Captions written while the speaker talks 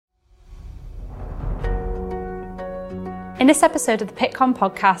In this episode of the PitCon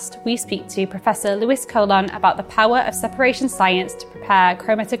podcast, we speak to Professor Luis Colon about the power of separation science to prepare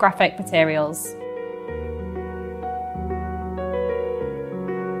chromatographic materials.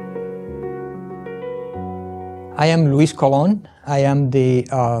 I am Luis Colon. I am the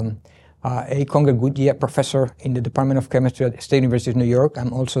A. Conger Goodyear Professor in the Department of Chemistry at the State University of New York.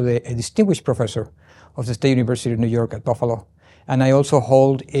 I'm also a Distinguished Professor of the State University of New York at Buffalo. And I also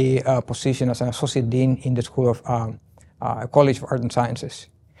hold a position as an Associate Dean in the School of College of Art and Sciences.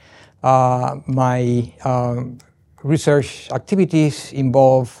 My research activities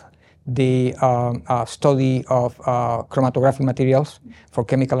involve the study of chromatographic materials for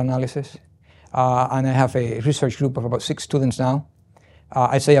chemical analysis. And I have a research group of about 6 students now.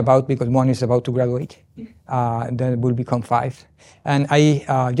 I say about because one is about to graduate, then it will become 5. And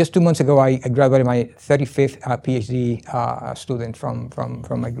I just 2 months ago, I graduated my 35th PhD student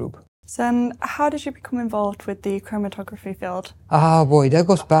from my group. So then how did you become involved with the chromatography field? Boy, that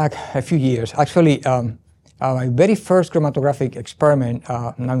goes back a few years. Actually, my very first chromatographic experiment,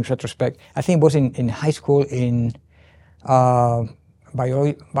 now in retrospect, I think it was in high school in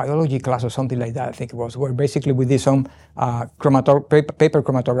biology class or something like that, I think it was, where basically we did some paper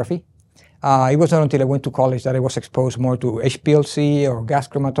chromatography. It was not until I went to college that I was exposed more to HPLC or gas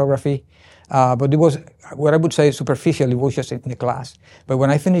chromatography. But it was, what I would say superficial, it was just in the class. But when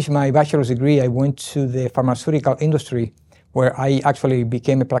I finished my bachelor's degree, I went to the pharmaceutical industry where I actually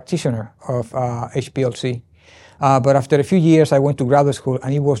became a practitioner of HPLC. But after a few years, I went to graduate school,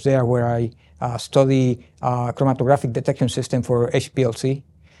 and it was there where I studied chromatographic detection system for HPLC.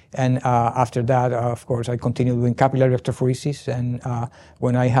 And after that, of course, I continued doing capillary electrophoresis. And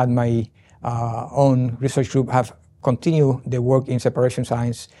when I had my own research group, have continue the work in separation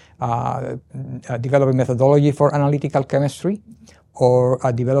science, developing methodology for analytical chemistry, or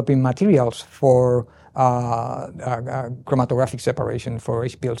developing materials for chromatographic separation for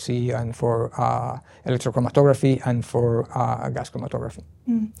HPLC and for electrochromatography and for gas chromatography.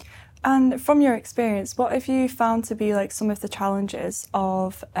 Mm. And from your experience, what have you found to be like some of the challenges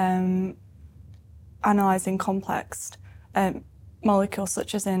of analysing complex molecules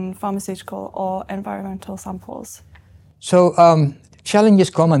such as in pharmaceutical or environmental samples? So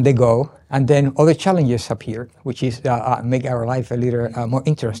challenges come and they go, and then other challenges appear, which is make our life a little more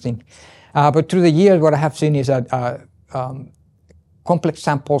interesting. But through the years, what I have seen is that complex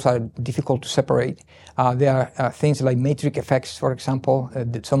samples are difficult to separate. There are things like matrix effects, for example.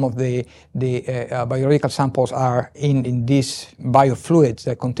 Some of the biological samples are in these biofluids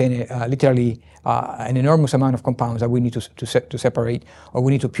that contain literally an enormous amount of compounds that we need to separate or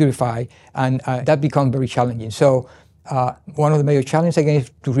we need to purify, and that becomes very challenging. So one of the major challenges, again, is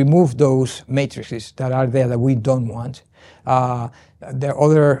to remove those matrices that are there that we don't want. There are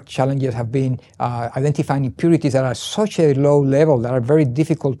other challenges have been identifying impurities that are such a low level that are very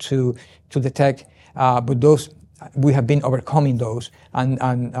difficult to detect, but those we have been overcoming those, and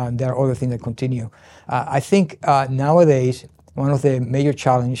there are other things that continue. I think nowadays one of the major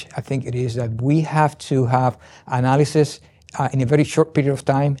challenges, I think it is that we have to have analysis in a very short period of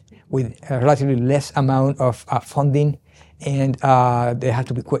time with a relatively less amount of funding, and they have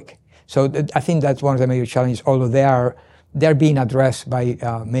to be quick. So I think that's one of the major challenges, although they're being addressed by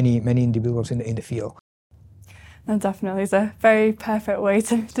many individuals in the field. That definitely is a very perfect way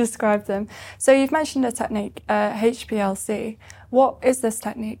to describe them. So you've mentioned a technique, HPLC. What is this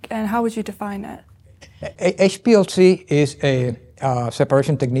technique and how would you define it? HPLC is a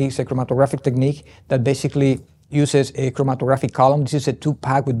separation technique, it's a chromatographic technique that basically uses a chromatographic column. This is a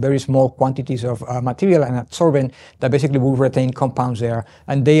 2-pack with very small quantities of material and adsorbent that basically will retain compounds there,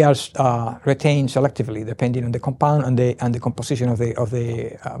 and they are retained selectively depending on the compound and the composition of the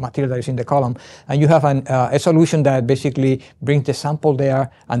material that is in the column. And you have a solution that basically brings the sample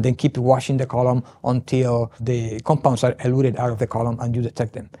there and then keep washing the column until the compounds are eluted out of the column and you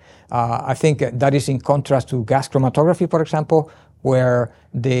detect them. I think that is in contrast to gas chromatography, for example, where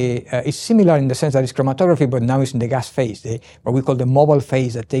it's similar in the sense that it's chromatography, but now it's in the gas phase, what we call the mobile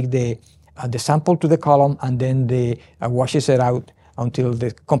phase, that take the sample to the column and then washes it out until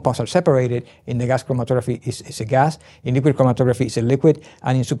the compounds are separated. In the gas chromatography, it's a gas. In liquid chromatography, it's a liquid.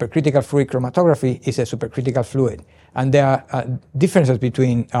 And in supercritical fluid chromatography, it's a supercritical fluid. And there are differences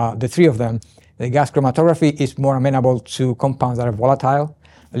between the three of them. The gas chromatography is more amenable to compounds that are volatile.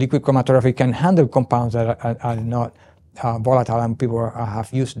 Liquid chromatography can handle compounds that are not volatile, and people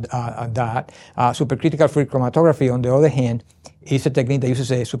have used that. Supercritical fluid chromatography, on the other hand, is a technique that uses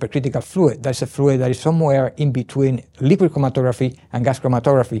a supercritical fluid. That's a fluid that is somewhere in between liquid chromatography and gas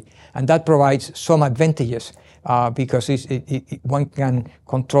chromatography, and that provides some advantages because one can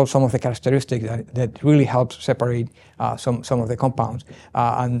control some of the characteristics that really help separate some of the compounds.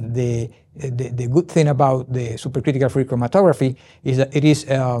 And the good thing about the supercritical free chromatography is that it is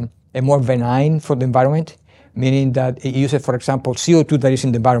a more benign for the environment, meaning that it uses, for example, CO2 that is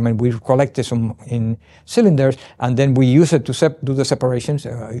in the environment. We collected some in cylinders, and then we use it to do the separations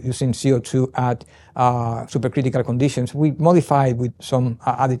using CO2 at supercritical conditions. We modify it with some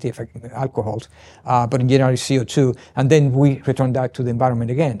additive alcohols, but in general it's CO2, and then we return that to the environment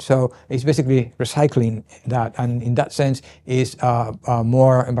again. So it's basically recycling that, and in that sense is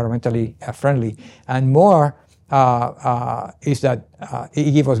more environmentally friendly, and more is that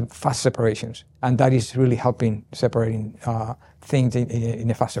it gives us fast separations, and that is really helping separating things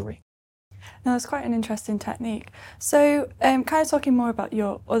in a faster way. Now, it's quite an interesting technique. So, kind of talking more about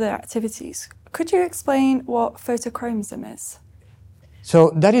your other activities, could you explain what photochromism is?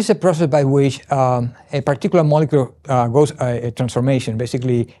 So that is a process by which a particular molecule goes a transformation.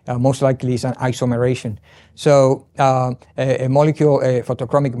 Basically, most likely is an isomerization. So a molecule, a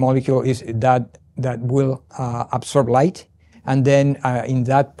photochromic molecule, is that will absorb light, and then in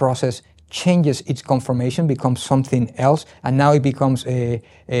that process changes its conformation, becomes something else, and now it becomes a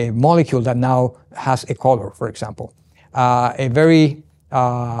molecule that now has a color, for example. A very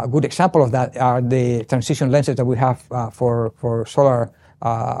good example of that are the transition lenses that we have for solar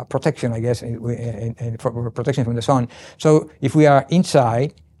protection, I guess, and for protection from the sun. So if we are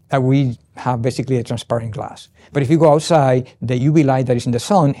inside, we have basically a transparent glass. But if you go outside, the UV light that is in the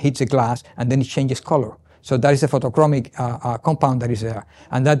sun hits the glass, and then it changes color. So that is a photochromic compound that is there.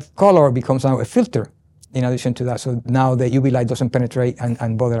 And that color becomes now a filter in addition to that. So now the UV light doesn't penetrate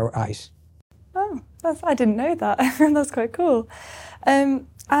and bother our eyes. Oh, I didn't know that. That's quite cool. And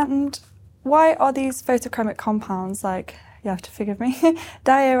why are these photochromic compounds, like, you have to forgive me,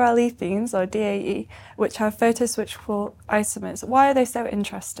 diarylethenes, or DAE, which have photoswitchable isomers, why are they so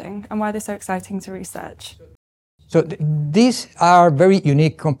interesting, and why are they so exciting to research? So these are very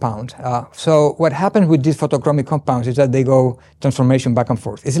unique compounds. So what happens with these photochromic compounds is that they go transformation back and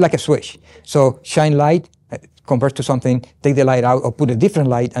forth. It's like a switch. So shine light, convert to something, take the light out, or put a different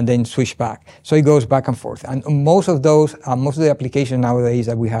light, and then switch back. So it goes back and forth. And most of the applications nowadays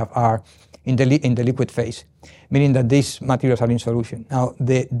that we have are in the liquid phase, meaning that these materials are in solution. Now,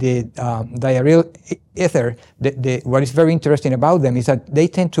 the diaryl ether, what is very interesting about them is that they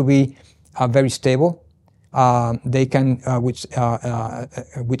tend to be very stable. They can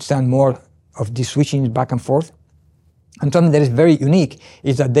withstand more of the switching back and forth. And something that is very unique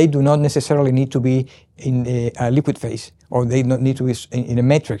is that they do not necessarily need to be in a liquid phase, or they don't need to be in a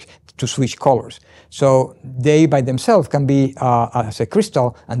matrix to switch colors. So they by themselves can be as a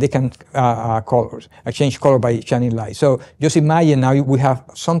crystal, and they can change color by shining light. So just imagine now we have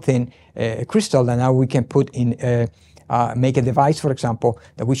something, a crystal, that now we can put in, make a device, for example,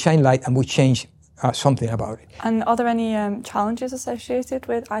 that we shine light and we change something about it. And are there any challenges associated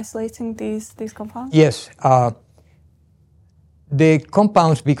with isolating these compounds? Yes. The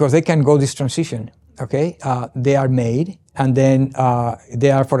compounds, because they can go this transition, okay, they are made, and then they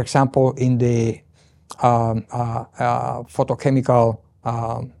are, for example, in the photochemical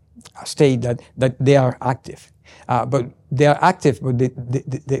state that they are active. But they are active, but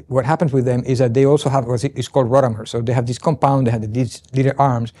what happens with them is that they also have what is called rotamers. So they have this compound, they have these little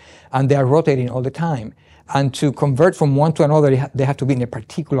arms, and they are rotating all the time. And to convert from one to another, they have to be in a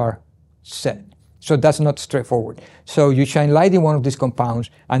particular set. So that's not straightforward. So you shine light in one of these compounds,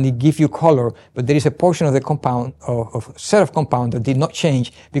 and it gives you color, but there is a portion of the compound, of set of compound, that did not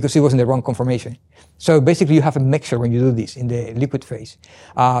change because it was in the wrong conformation. So basically you have a mixture when you do this in the liquid phase.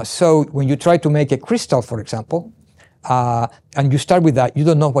 So when you try to make a crystal, for example, and you start with that, you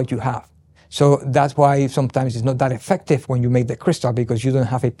don't know what you have. So that's why sometimes it's not that effective when you make the crystal, because you don't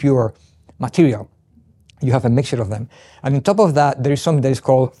have a pure material. You have a mixture of them. And on top of that, there is something that is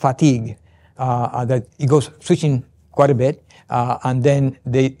called fatigue. That it goes switching quite a bit, and then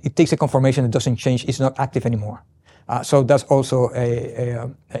it takes a conformation that doesn't change, it's not active anymore. So that's also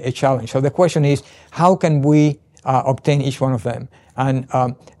a challenge. So the question is, how can we obtain each one of them? And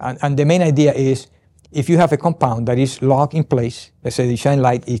the main idea is, if you have a compound that is locked in place, let's say the shine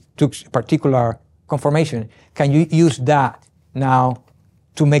light, it took a particular conformation, can you use that now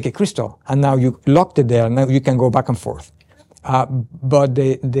to make a crystal? And now you locked it there, now you can go back and forth. But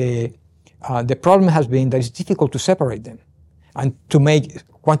the problem has been that it's difficult to separate them and to make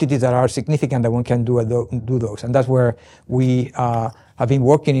quantities that are significant that one can do those. And that's where we have been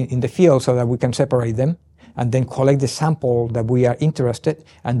working in the field, so that we can separate them and then collect the sample that we are interested,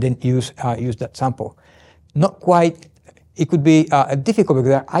 and then use that sample. Not quite, it could be difficult because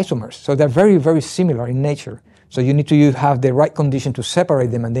they're isomers. So they're very, very similar in nature. So you need to have the right condition to separate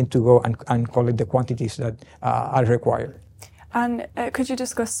them and then to go and collect the quantities that are required. And could you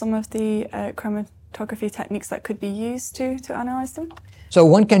discuss some of the chromatography techniques that could be used to analyze them? So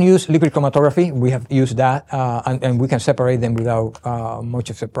one can use liquid chromatography. We have used that, and we can separate them without much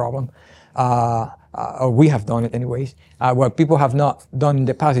of a problem. Or we have done it anyways. What people have not done in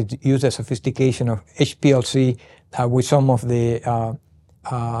the past is use the sophistication of HPLC with some of the,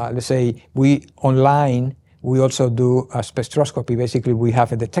 let's say, we also do a spectroscopy. Basically, we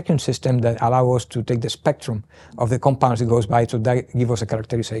have a detection system that allows us to take the spectrum of the compounds that goes by, so that gives us a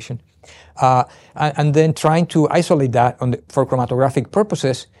characterization. And then trying to isolate that for chromatographic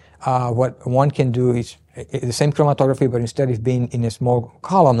purposes, what one can do is the same chromatography, but instead of being in a small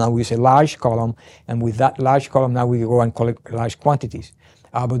column, now we use a large column, and with that large column, now we go and collect large quantities.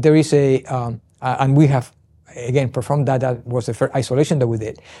 But there is and we have, again, performed that. That was the first isolation that we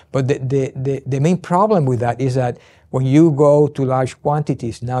did. But the main problem with that is that when you go to large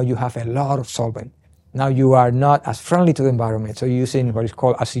quantities, now you have a lot of solvent. Now you are not as friendly to the environment, so you're using what is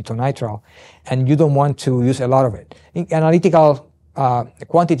called acetonitrile, and you don't want to use a lot of it. In analytical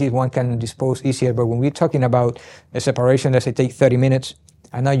quantities one can dispose easier, but when we're talking about a separation, let's say take 30 minutes,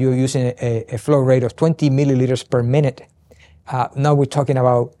 and now you're using a flow rate of 20 milliliters per minute, now we're talking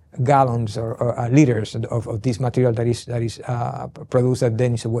about gallons or liters of this material that is produced that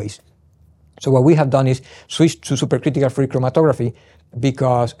then is a waste. So what we have done is switch to supercritical free chromatography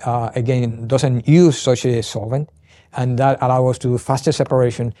because, again, it doesn't use such a solvent, and that allows us to do faster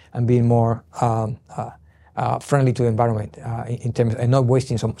separation and being more friendly to the environment in terms and not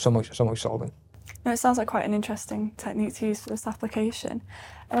wasting so much solvent. No, it sounds like quite an interesting technique to use for this application.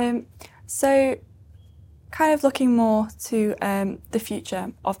 So, kind of looking more to the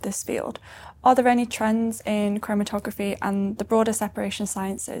future of this field, are there any trends in chromatography and the broader separation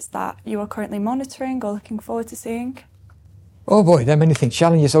sciences that you are currently monitoring or looking forward to seeing? Oh boy, there are many things.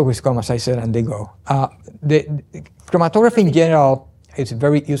 Challenges always come, as I said, and they go. The chromatography in general is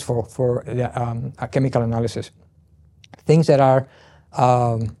very useful for chemical analysis. Things that are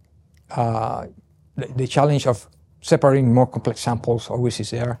the challenge of separating more complex samples always is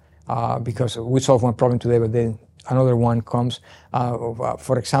there. Because we solve one problem today, but then another one comes.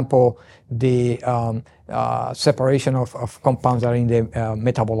 For example, the separation of compounds that are in the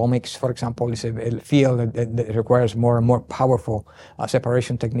metabolomics, for example, is a field that requires more and more powerful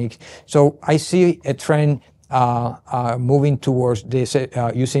separation techniques. So I see a trend moving towards this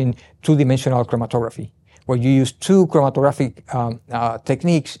using two-dimensional chromatography, where you use two chromatographic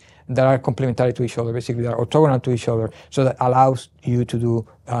techniques that are complementary to each other, basically that are orthogonal to each other, so that allows you to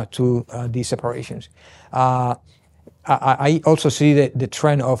do these separations. I also see the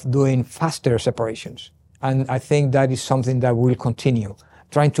trend of doing faster separations, and I think that is something that will continue,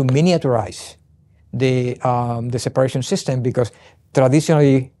 trying to miniaturize the separation system, because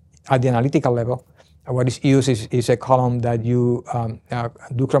traditionally at the analytical level, what is used is a column that you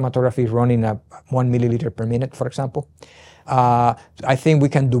do chromatography running at 1 milliliter per minute, for example. I think we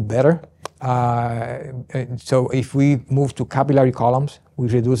can do better. So if we move to capillary columns, we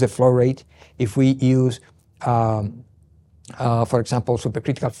reduce the flow rate. If we use, for example,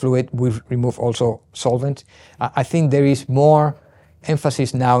 supercritical fluid, we remove also solvent. I think there is more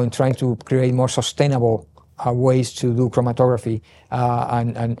emphasis now in trying to create more sustainable ways to do chromatography.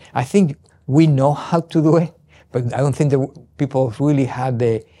 And I think we know how to do it, but I don't think that people really had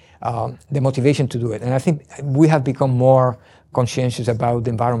the motivation to do it. And I think we have become more conscientious about the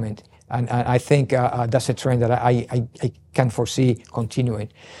environment. And I think that's a trend that I can foresee continuing.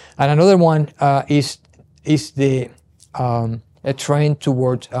 And another one is a trend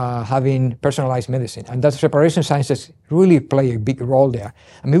towards having personalized medicine. And that separation sciences really play a big role there.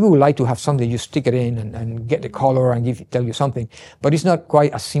 And maybe we would like to have something you stick it in and get the color and tell you something. But it's not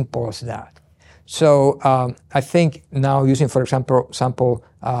quite as simple as that. So I think now using, for example,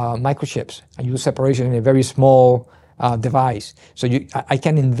 microchips and use separation in a very small device. So I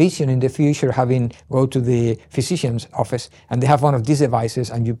can envision in the future having go to the physician's office and they have one of these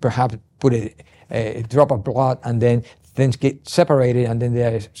devices, and you perhaps put a drop of blood and then get separated, and then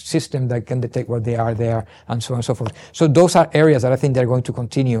there's a system that can detect what they are there, and so on and so forth. So those are areas that I think they're going to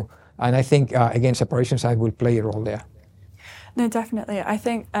continue, and I think again separation science will play a role there. No, definitely. I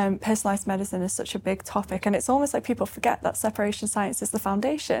think personalised medicine is such a big topic, and it's almost like people forget that separation science is the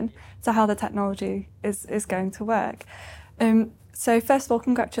foundation to how the technology is going to work. So first of all,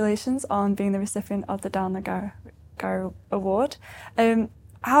 congratulations on being the recipient of the Down-the-Garrow Award.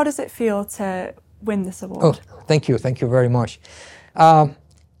 How does it feel to win this award? Oh, thank you very much.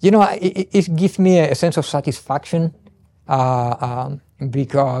 It gives me a sense of satisfaction.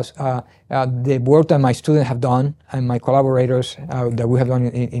 because the work that my students have done and my collaborators that we have done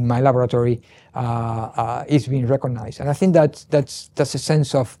in my laboratory is being recognized, and I think that's a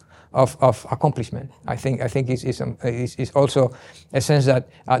sense of accomplishment. I think it's also a sense that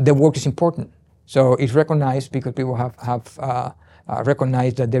the work is important. So it's recognized because people have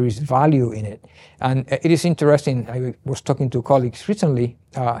recognized that there is value in it. And it is interesting, I was talking to colleagues recently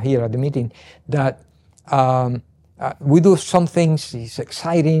here at the meeting, that we do some things, it's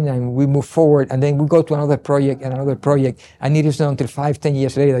exciting, and we move forward, and then we go to another project, and it is not until 5-10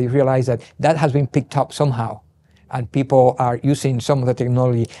 years later that you realize that has been picked up somehow. And people are using some of the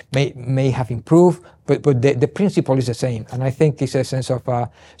technology, may have improved, but the principle is the same. And I think it's a sense of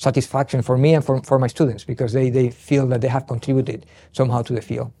satisfaction for me and for my students, because they feel that they have contributed somehow to the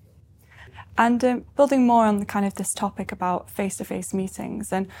field. And building more on the kind of this topic about face-to-face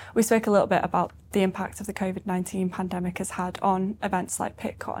meetings, and we spoke a little bit about the impact of the COVID-19 pandemic has had on events like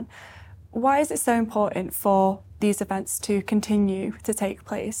PittCon. Why is it so important for these events to continue to take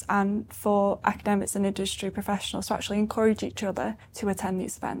place and for academics and industry professionals to actually encourage each other to attend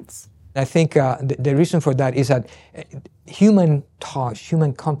these events? I think the reason for that is that human touch,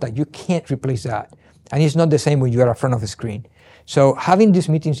 human contact, you can't replace that. And it's not the same when you are in front of a screen. So having these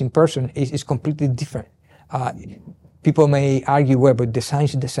meetings in person is completely different. People may argue, well, but the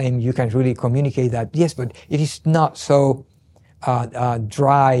science is the same, you can really communicate that. Yes, but it is not so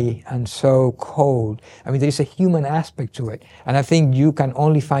dry and so cold. I mean, there is a human aspect to it. And I think you can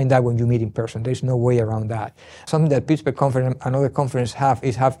only find that when you meet in person. There's no way around that. Something that Pittsburgh Conference and other conferences have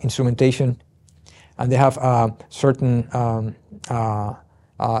instrumentation, and they have certain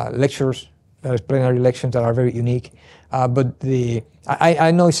lectures, plenary lectures that are very unique. But I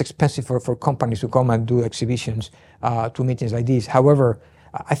know it's expensive for companies to come and do exhibitions to meetings like these. However,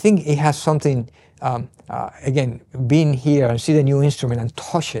 I think it has something, again, being here and see the new instrument and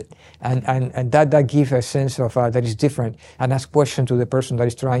touch it, and that gives a sense of that is different, and ask questions to the person that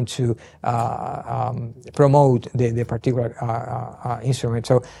is trying to promote the particular instrument.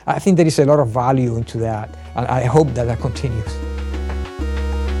 So I think there is a lot of value into that, and I hope that continues.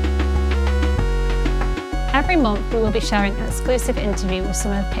 Every month we will be sharing an exclusive interview with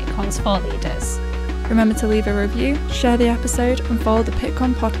some of PittCon's thought leaders. Remember to leave a review, share the episode, and follow the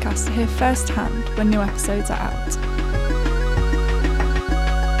PittCon podcast to hear firsthand when new episodes are out.